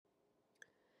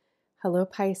Hello,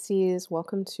 Pisces.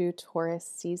 Welcome to Taurus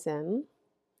season.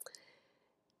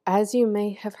 As you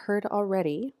may have heard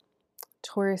already,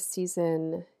 Taurus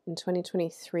season in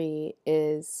 2023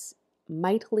 is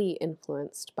mightily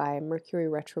influenced by Mercury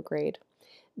retrograde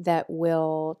that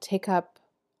will take up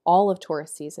all of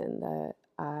Taurus season. The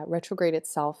retrograde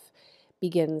itself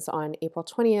begins on April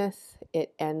 20th,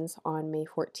 it ends on May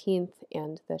 14th,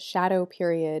 and the shadow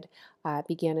period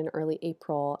began in early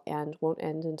April and won't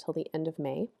end until the end of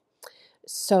May.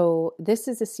 So this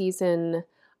is a season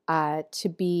to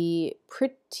be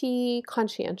pretty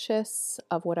conscientious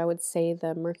of what I would say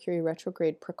the Mercury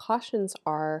retrograde precautions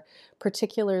are,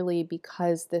 particularly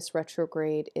because this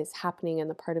retrograde is happening in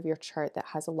the part of your chart that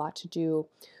has a lot to do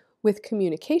with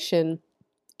communication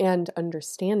and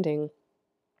understanding.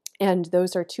 And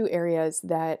those are two areas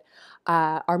that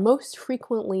are most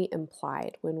frequently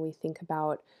implied when we think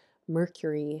about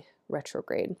Mercury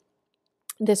retrograde.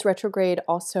 This retrograde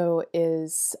also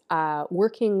is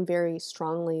working very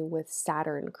strongly with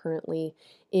Saturn currently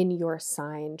in your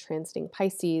sign, transiting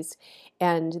Pisces,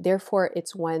 and therefore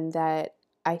it's one that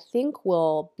I think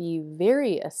will be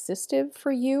very assistive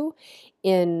for you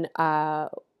in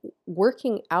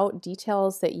working out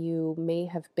details that you may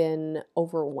have been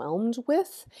overwhelmed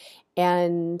with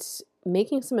and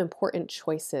making some important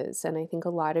choices. And I think a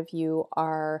lot of you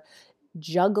are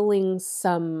juggling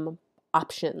some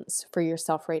options for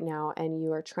yourself right now, and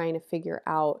you are trying to figure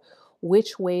out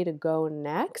which way to go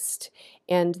next.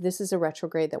 And this is a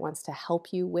retrograde that wants to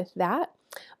help you with that.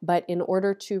 But in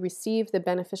order to receive the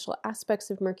beneficial aspects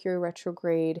of Mercury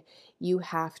retrograde, you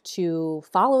have to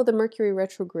follow the Mercury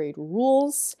retrograde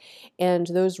rules. And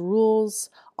those rules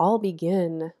all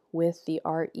begin with the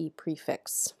RE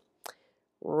prefix.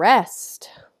 Rest,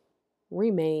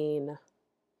 remain,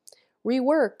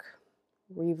 rework,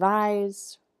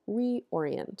 revise,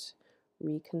 reorient,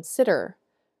 reconsider,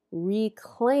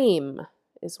 reclaim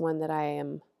is one that I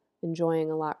am enjoying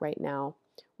a lot right now.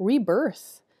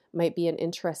 Rebirth might be an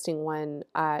interesting one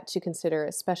to consider,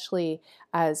 especially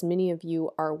as many of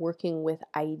you are working with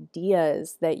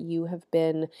ideas that you have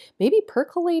been maybe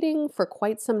percolating for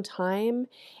quite some time.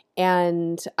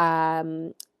 And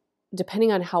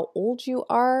depending on how old you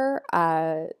are,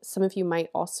 some of you might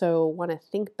also want to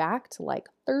think back to like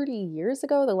 30 years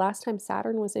ago, the last time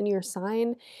Saturn was in your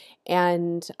sign,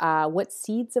 and what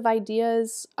seeds of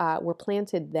ideas were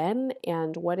planted then,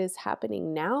 and what is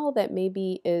happening now that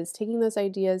maybe is taking those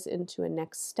ideas into a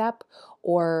next step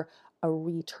or a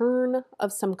return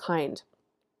of some kind.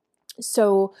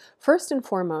 So first and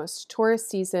foremost, Taurus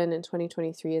season in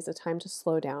 2023 is a time to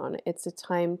slow down. It's a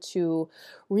time to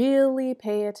really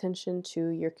pay attention to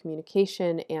your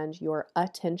communication and your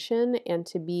attention, and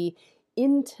to be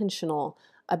intentional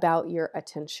about your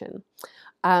attention.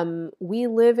 We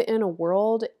live in a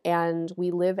world and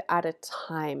we live at a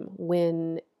time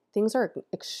when things are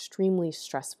extremely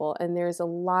stressful, and there's a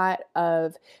lot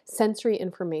of sensory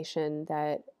information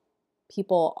that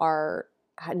people are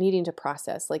needing to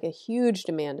process, like a huge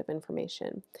demand of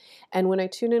information. And when I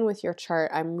tune in with your chart,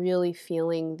 I'm really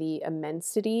feeling the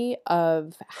immensity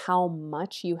of how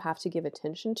much you have to give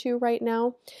attention to right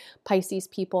now. Pisces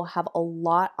people have a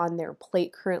lot on their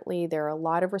plate currently. There are a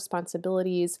lot of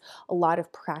responsibilities, a lot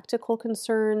of practical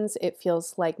concerns. It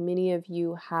feels like many of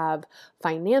you have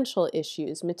financial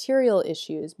issues, material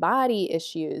issues, body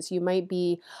issues. You might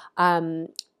be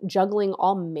juggling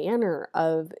all manner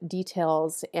of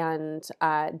details and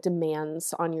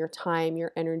demands on your time,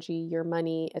 your energy, your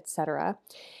money, etc.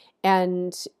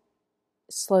 And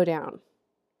slow down.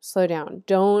 Slow down.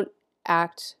 Don't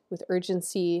act with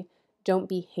urgency. Don't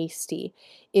be hasty.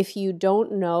 If you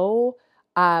don't know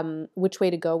which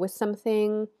way to go with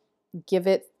something, give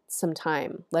it some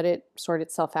time. Let it sort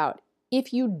itself out.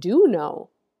 If you do know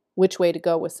which way to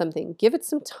go with something, give it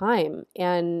some time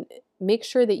and make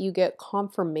sure that you get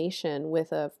confirmation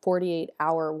with a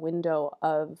 48-hour window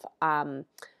of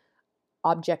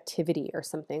objectivity or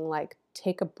something. Like,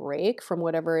 take a break from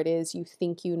whatever it is you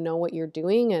think you know what you're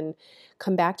doing and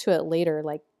come back to it later.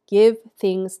 Like, give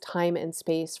things time and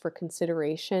space for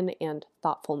consideration and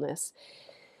thoughtfulness.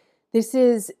 This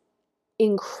is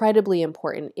incredibly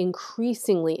important,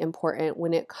 increasingly important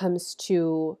when it comes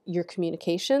to your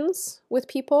communications with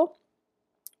people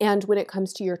and when it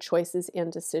comes to your choices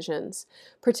and decisions,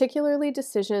 particularly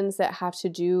decisions that have to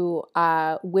do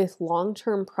with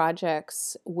long-term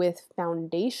projects, with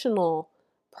foundational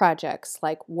projects,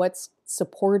 like what's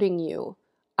supporting you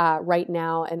right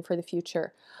now and for the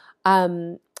future,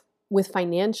 with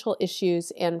financial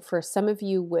issues, and for some of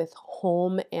you with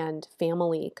home and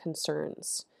family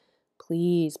concerns.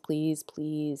 please, please,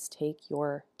 please take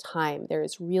your time. There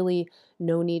is really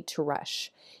no need to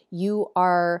rush. You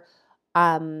are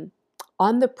on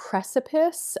the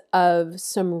precipice of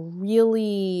some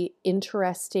really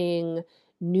interesting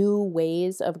new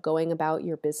ways of going about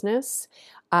your business.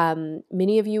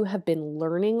 Many of you have been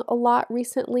learning a lot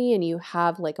recently, and you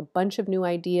have like a bunch of new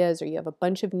ideas, or you have a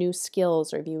bunch of new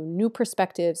skills, or you have new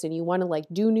perspectives, and you want to like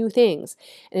do new things.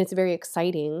 And it's very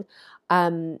exciting.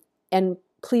 And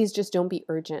please just don't be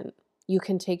urgent. You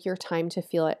can take your time to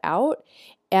feel it out.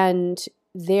 And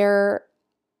there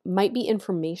might be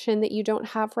information that you don't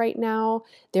have right now.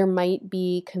 There might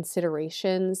be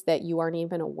considerations that you aren't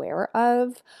even aware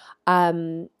of.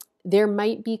 There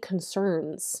might be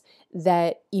concerns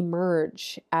that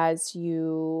emerge as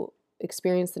you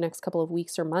experience the next couple of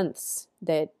weeks or months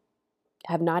that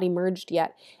have not emerged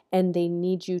yet, and they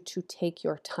need you to take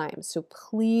your time. So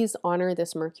please honor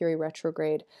this Mercury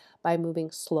retrograde by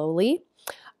moving slowly.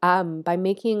 By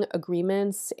making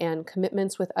agreements and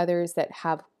commitments with others that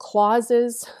have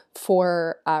clauses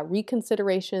for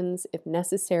reconsiderations if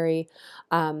necessary.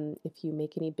 If you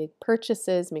make any big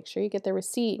purchases, make sure you get the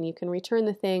receipt and you can return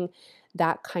the thing,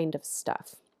 that kind of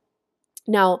stuff.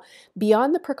 Now,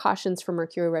 beyond the precautions for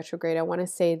Mercury retrograde, I want to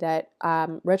say that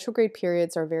retrograde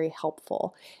periods are very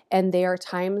helpful, and they are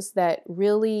times that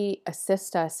really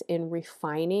assist us in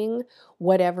refining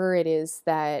whatever it is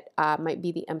that might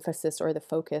be the emphasis or the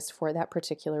focus for that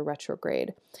particular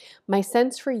retrograde. My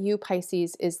sense for you,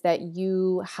 Pisces, is that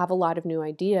you have a lot of new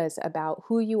ideas about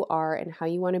who you are and how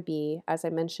you want to be. As I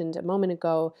mentioned a moment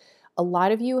ago, a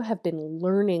lot of you have been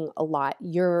learning a lot.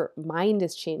 Your mind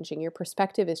is changing, your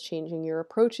perspective is changing, your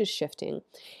approach is shifting.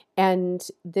 And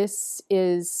this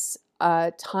is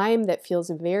a time that feels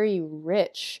very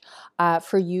rich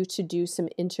for you to do some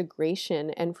integration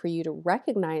and for you to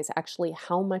recognize actually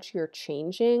how much you're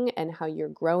changing and how you're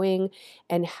growing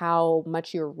and how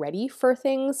much you're ready for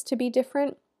things to be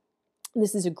different.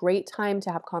 This is a great time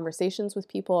to have conversations with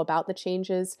people about the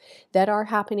changes that are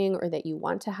happening or that you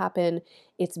want to happen.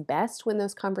 It's best when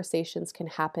those conversations can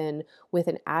happen with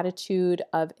an attitude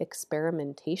of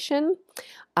experimentation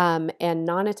and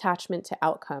non-attachment to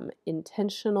outcome.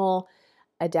 Intentional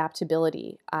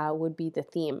adaptability would be the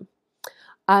theme.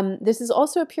 This is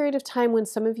also a period of time when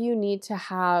some of you need to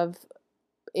have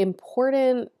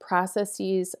important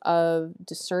processes of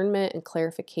discernment and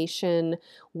clarification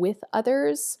with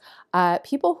others,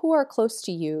 people who are close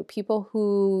to you, people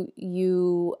who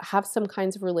you have some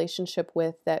kinds of relationship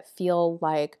with that feel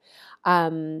like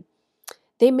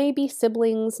they may be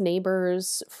siblings,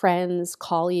 neighbors, friends,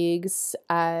 colleagues,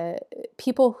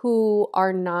 people who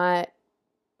are not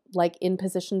like in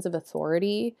positions of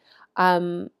authority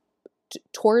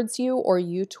towards you or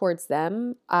you towards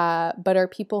them, but are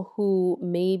people who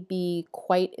may be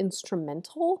quite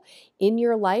instrumental in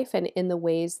your life and in the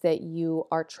ways that you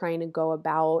are trying to go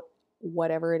about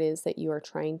whatever it is that you are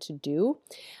trying to do.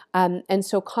 And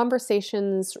so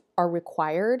conversations are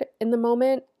required in the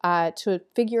moment to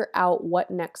figure out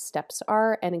what next steps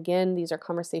are. And again, these are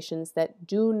conversations that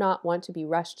do not want to be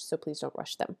rushed, so please don't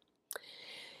rush them.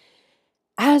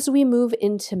 As we move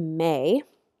into May,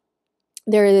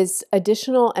 there is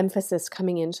additional emphasis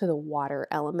coming into the water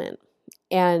element,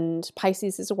 and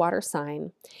Pisces is a water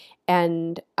sign.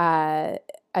 And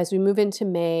as we move into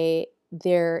May,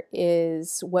 there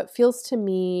is what feels to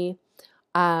me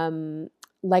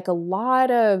like a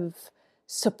lot of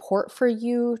support for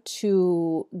you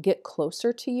to get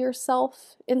closer to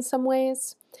yourself in some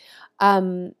ways.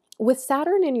 With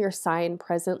Saturn in your sign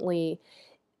presently,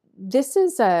 this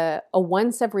is a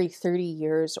once every 30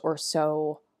 years or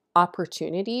so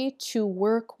opportunity to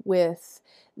work with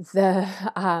the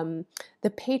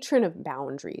patron of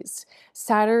boundaries.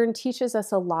 Saturn teaches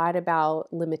us a lot about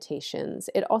limitations.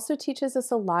 It also teaches us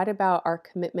a lot about our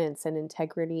commitments and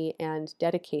integrity and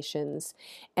dedications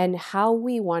and how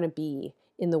we want to be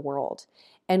in the world.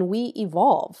 And we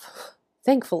evolve.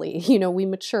 Thankfully, we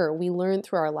mature, we learn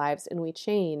through our lives, and we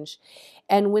change.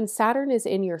 And when Saturn is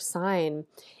in your sign,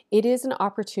 it is an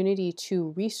opportunity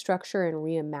to restructure and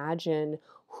reimagine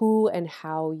who and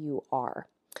how you are.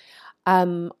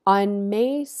 On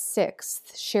May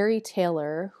 6th, Sherry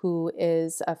Taylor, who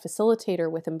is a facilitator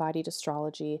with Embodied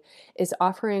Astrology, is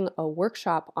offering a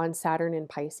workshop on Saturn in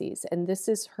Pisces. And this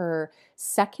is her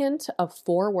second of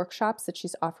 4 workshops that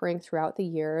she's offering throughout the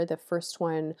year. The first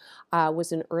one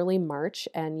was in early March,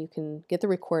 and you can get the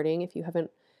recording if you haven't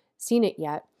seen it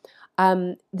yet.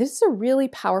 This is a really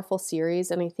powerful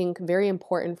series, and I think very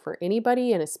important for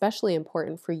anybody, and especially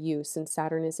important for you since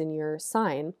Saturn is in your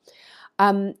sign.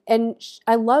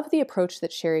 I love the approach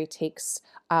that Sherry takes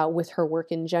with her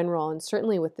work in general, and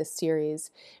certainly with this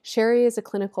series. Sherry is a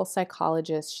clinical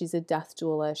psychologist. She's a death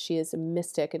doula. She is a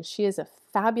mystic, and she is a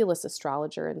fabulous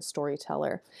astrologer and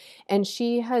storyteller. And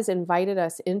she has invited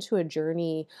us into a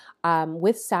journey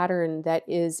with Saturn that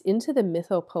is into the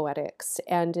mythopoetics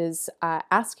and is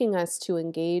asking us to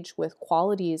engage with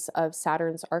qualities of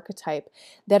Saturn's archetype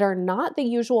that are not the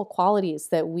usual qualities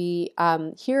that we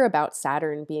hear about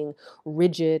Saturn being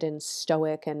rigid and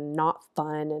stoic and not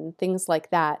fun and things like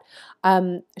that.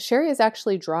 Sherry is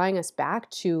actually drawing us back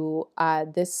to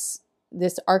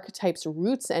this archetype's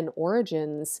roots and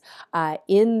origins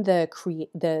in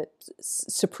the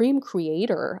supreme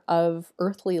creator of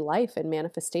earthly life and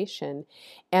manifestation,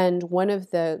 and one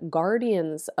of the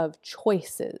guardians of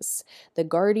choices, the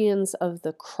guardians of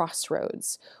the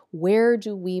crossroads. Where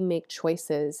do we make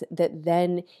choices that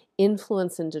then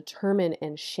influence and determine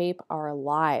and shape our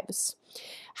lives?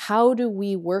 How do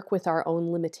we work with our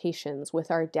own limitations,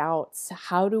 with our doubts?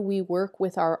 How do we work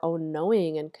with our own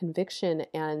knowing and conviction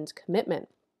and commitment?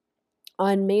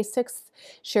 On May 6th,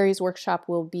 Sherry's workshop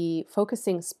will be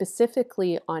focusing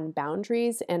specifically on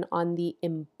boundaries and on the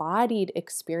embodied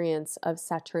experience of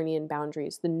Saturnian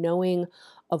boundaries, the knowing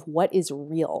of what is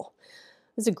real.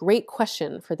 This is a great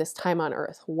question for this time on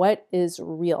Earth. What is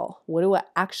real? What do I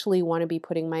actually want to be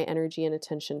putting my energy and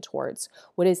attention towards?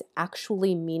 What is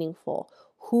actually meaningful?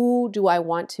 Who do I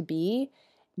want to be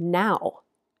now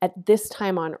at this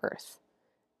time on Earth?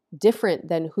 Different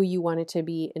than who you wanted to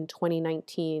be in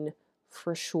 2019,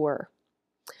 for sure.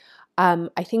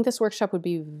 I think this workshop would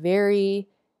be very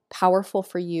powerful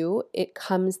for you. It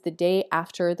comes the day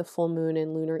after the full moon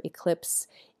and lunar eclipse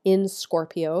in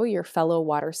Scorpio, your fellow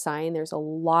water sign. There's a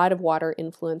lot of water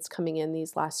influence coming in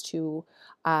these last 2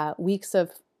 weeks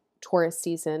of Taurus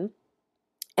season.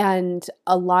 And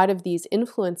a lot of these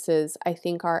influences, I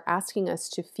think, are asking us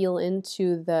to feel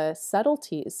into the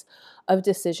subtleties of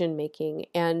decision making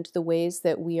and the ways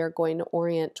that we are going to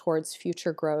orient towards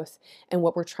future growth and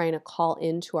what we're trying to call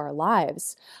into our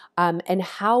lives, and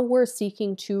how we're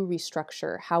seeking to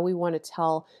restructure, how we want to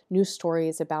tell new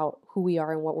stories about who we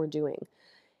are and what we're doing.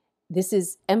 This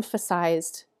is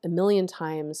emphasized a million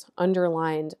times,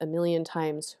 underlined a million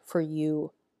times for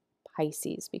you,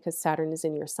 Pisces, because Saturn is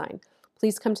in your sign.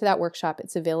 Please come to that workshop.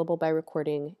 It's available by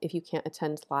recording if you can't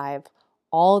attend live.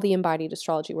 All the embodied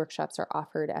astrology workshops are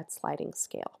offered at sliding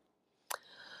scale.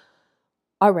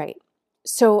 All right.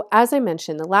 So as I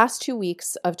mentioned, the last 2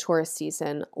 weeks of Taurus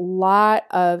season, a lot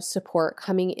of support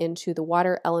coming into the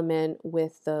water element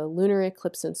with the lunar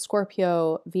eclipse in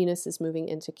Scorpio. Venus is moving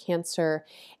into Cancer,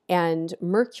 and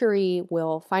Mercury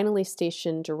will finally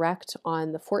station direct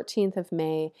on the 14th of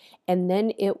May, and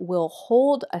then it will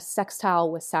hold a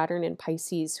sextile with Saturn in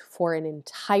Pisces for an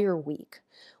entire week,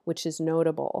 which is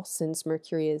notable since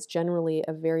Mercury is generally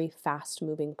a very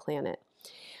fast-moving planet.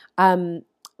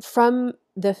 From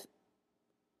the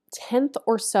 10th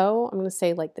or so, I'm going to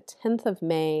say like the 10th of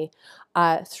May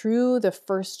through the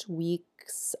first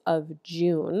weeks of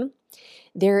June,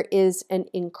 there is an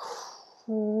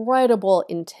incredible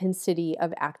intensity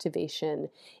of activation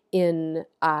in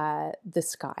the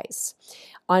skies.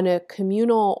 On a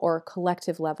communal or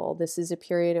collective level, this is a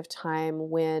period of time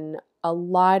when a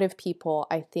lot of people,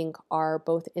 I think, are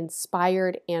both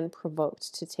inspired and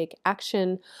provoked to take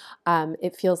action.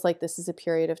 It feels like this is a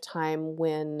period of time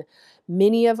when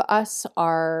many of us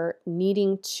are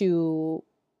needing to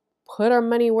put our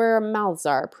money where our mouths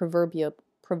are, proverbially,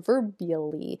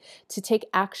 to take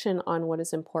action on what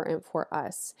is important for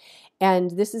us.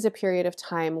 And this is a period of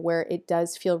time where it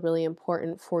does feel really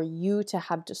important for you to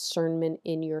have discernment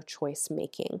in your choice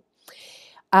making.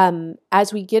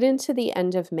 As we get into the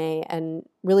end of May and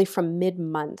really from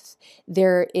mid-month,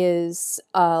 there is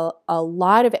a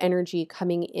lot of energy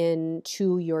coming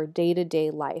into your day-to-day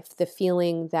life. The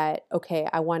feeling that, okay,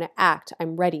 I want to act,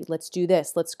 I'm ready, let's do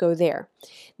this, let's go there.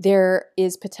 There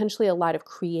is potentially a lot of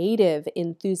creative,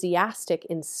 enthusiastic,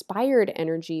 inspired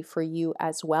energy for you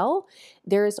as well.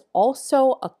 There is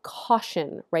also a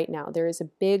caution right now. There is a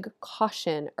big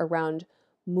caution around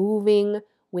moving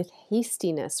with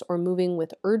hastiness or moving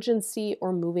with urgency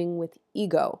or moving with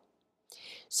ego.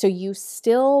 So you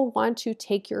still want to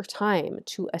take your time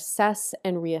to assess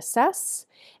and reassess.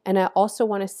 And I also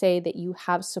want to say that you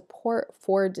have support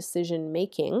for decision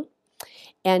making.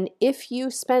 And if you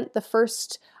spent the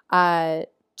first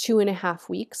 2.5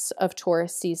 weeks of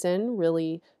Taurus season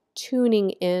really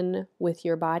tuning in with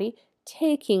your body,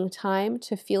 taking time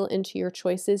to feel into your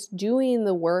choices, doing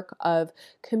the work of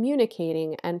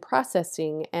communicating and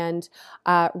processing and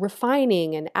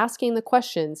refining and asking the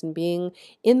questions and being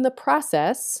in the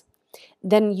process,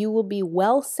 then you will be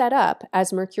well set up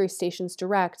as Mercury stations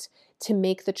direct to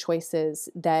make the choices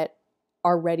that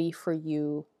are ready for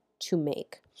you to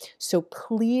make. So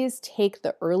please take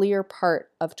the earlier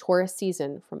part of Taurus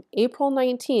season from April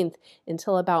 19th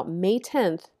until about May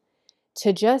 10th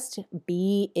to just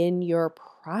be in your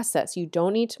process. You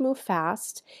don't need to move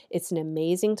fast. It's an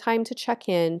amazing time to check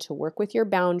in, to work with your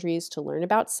boundaries, to learn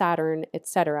about Saturn,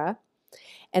 etc.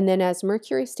 And then as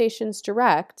Mercury stations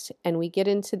direct, and we get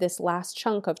into this last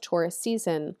chunk of Taurus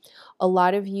season, a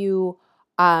lot of you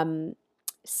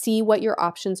see what your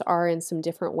options are in some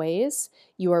different ways.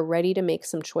 You are ready to make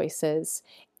some choices,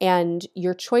 and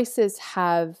your choices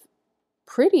have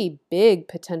pretty big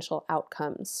potential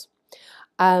outcomes.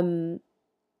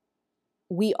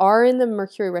 We are in the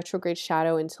Mercury retrograde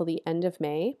shadow until the end of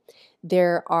May.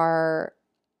 There are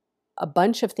a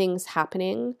bunch of things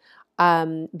happening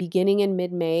beginning in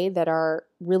mid-May that are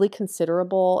really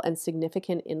considerable and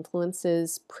significant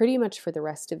influences pretty much for the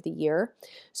rest of the year.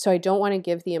 So I don't want to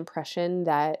give the impression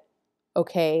that,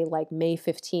 okay, like May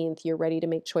 15th, you're ready to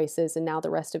make choices and now the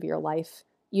rest of your life,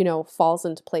 falls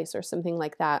into place or something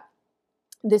like that.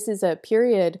 This is a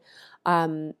period,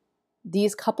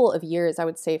 these couple of years, I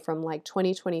would say from like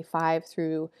 2025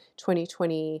 through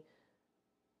 2020,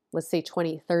 let's say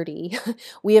 2030,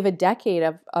 we have a decade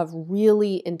of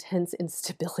really intense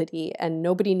instability, and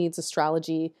nobody needs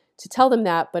astrology to tell them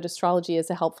that, but astrology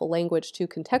is a helpful language to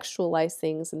contextualize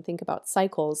things and think about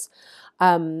cycles.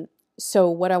 So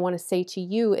what I want to say to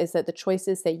you is that the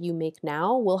choices that you make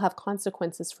now will have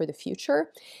consequences for the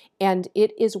future, and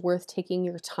it is worth taking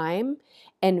your time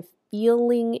and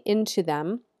feeling into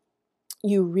them.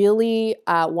 You really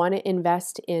want to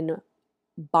invest in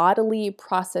bodily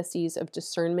processes of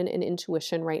discernment and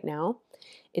intuition right now.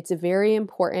 It's very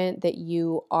important that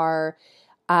you are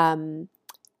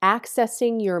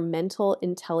accessing your mental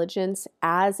intelligence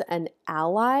as an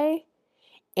ally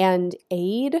and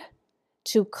aid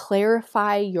to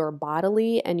clarify your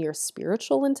bodily and your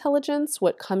spiritual intelligence,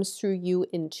 what comes through you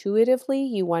intuitively.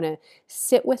 You want to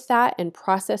sit with that and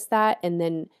process that, and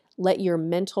then let your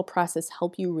mental process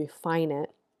help you refine it.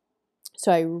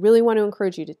 So I really want to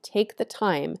encourage you to take the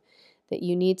time that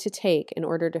you need to take in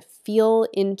order to feel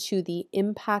into the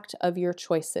impact of your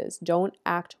choices. Don't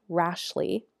act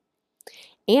rashly.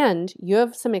 And you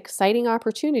have some exciting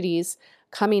opportunities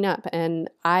coming up, and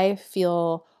I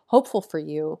feel hopeful for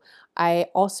you. I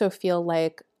also feel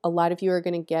like a lot of you are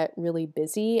going to get really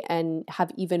busy and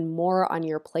have even more on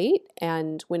your plate.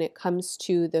 And when it comes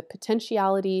to the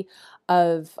potentiality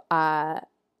of, I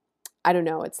don't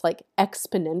know, it's like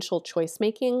exponential choice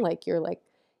making. Like you're like,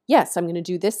 yes, I'm going to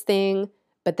do this thing,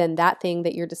 but then that thing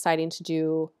that you're deciding to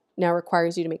do now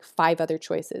requires you to make 5 other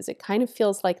choices. It kind of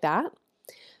feels like that.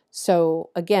 So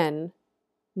again,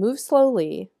 move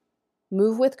slowly,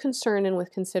 move with concern and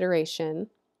with consideration.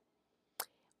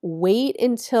 Wait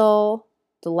until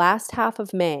the last half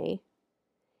of May.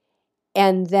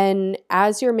 And then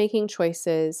as you're making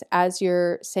choices, as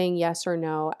you're saying yes or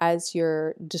no, as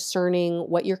you're discerning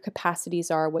what your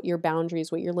capacities are, what your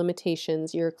boundaries, what your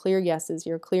limitations, your clear yeses,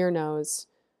 your clear nos,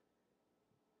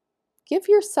 give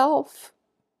yourself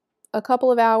a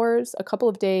couple of hours, a couple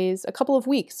of days, a couple of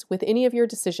weeks with any of your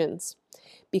decisions,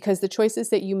 because the choices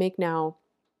that you make now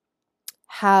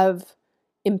have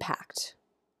impact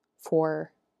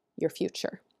for your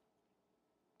future.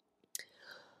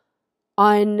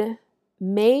 On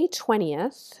May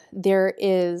 20th, there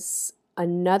is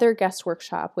another guest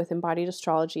workshop with Embodied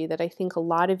Astrology that I think a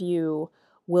lot of you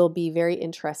will be very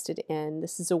interested in.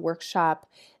 This is a workshop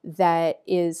that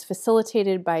is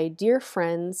facilitated by dear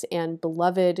friends and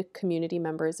beloved community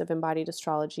members of Embodied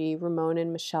Astrology, Ramon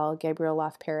and Michelle Gabriel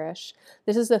Loft-Parrish.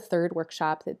 This is the 3rd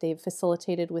workshop that they've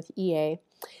facilitated with EA.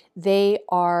 They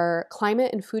are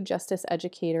climate and food justice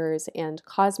educators and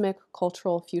cosmic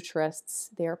cultural futurists.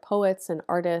 They are poets and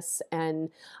artists and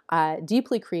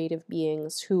deeply creative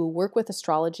beings who work with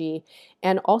astrology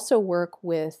and also work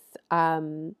with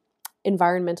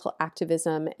environmental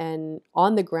activism and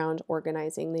on-the-ground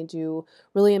organizing. They do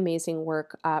really amazing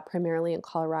work, primarily in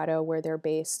Colorado, where they're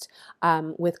based,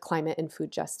 with climate and food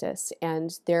justice.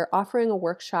 And they're offering a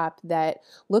workshop that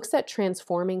looks at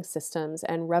transforming systems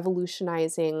and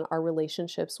revolutionizing our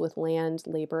relationships with land,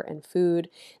 labor, and food.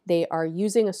 They are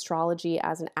using astrology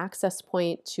as an access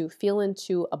point to feel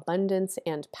into abundance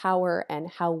and power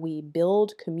and how we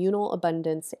build communal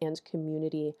abundance and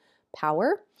community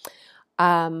power.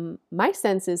 My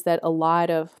sense is that a lot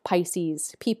of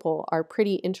Pisces people are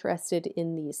pretty interested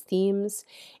in these themes,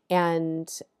 and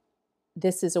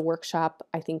this is a workshop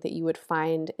I think that you would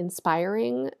find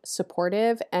inspiring,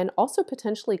 supportive, and also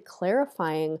potentially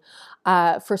clarifying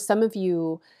for some of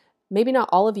you. maybe not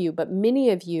all of you, but many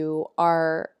of you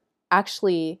are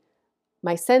actually,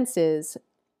 my sense is,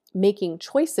 making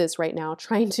choices right now,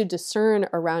 trying to discern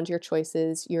around your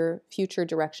choices, your future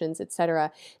directions,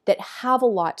 etc., that have a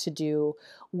lot to do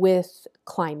with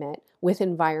climate, with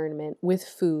environment, with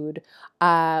food,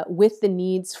 with the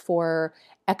needs for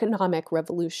economic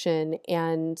revolution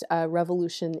and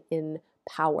revolution in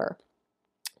power.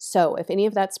 So if any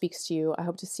of that speaks to you, I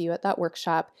hope to see you at that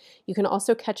workshop. You can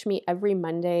also catch me every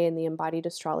Monday in the Embodied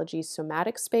Astrology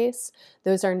Somatic Space.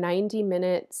 Those are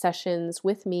 90-minute sessions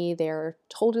with me. They're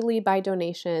totally by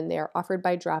donation. They are offered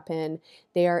by drop-in.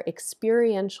 They are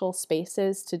experiential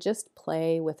spaces to just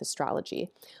play with astrology.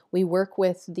 We work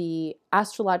with the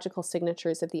astrological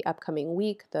signatures of the upcoming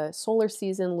week, the solar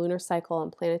season, lunar cycle,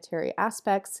 and planetary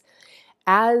aspects,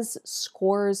 as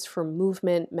scores for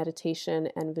movement, meditation,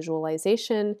 and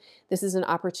visualization. This is an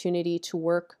opportunity to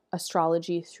work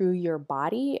astrology through your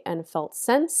body and felt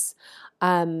sense.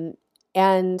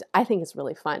 And I think it's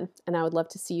really fun, and I would love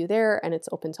to see you there, and it's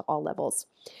open to all levels.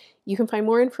 You can find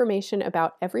more information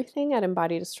about everything at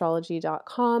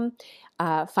embodiedastrology.com.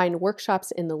 Find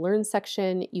workshops in the Learn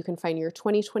section. You can find your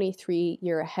 2023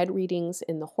 year ahead readings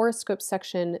in the Horoscopes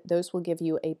section. Those will give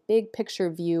you a big picture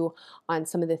view on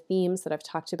some of the themes that I've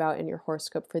talked about in your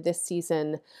horoscope for this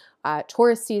season.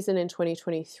 Taurus season in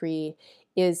 2023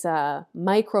 is a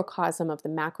microcosm of the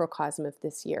macrocosm of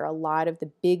this year. A lot of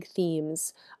the big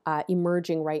themes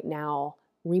emerging right now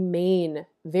remain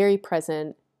very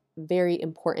present, very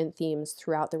important themes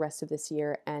throughout the rest of this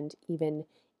year and even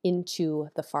into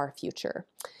the far future.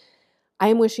 I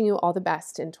am wishing you all the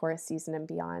best in Taurus season and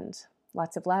beyond.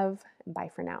 Lots of love, and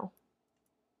bye for now.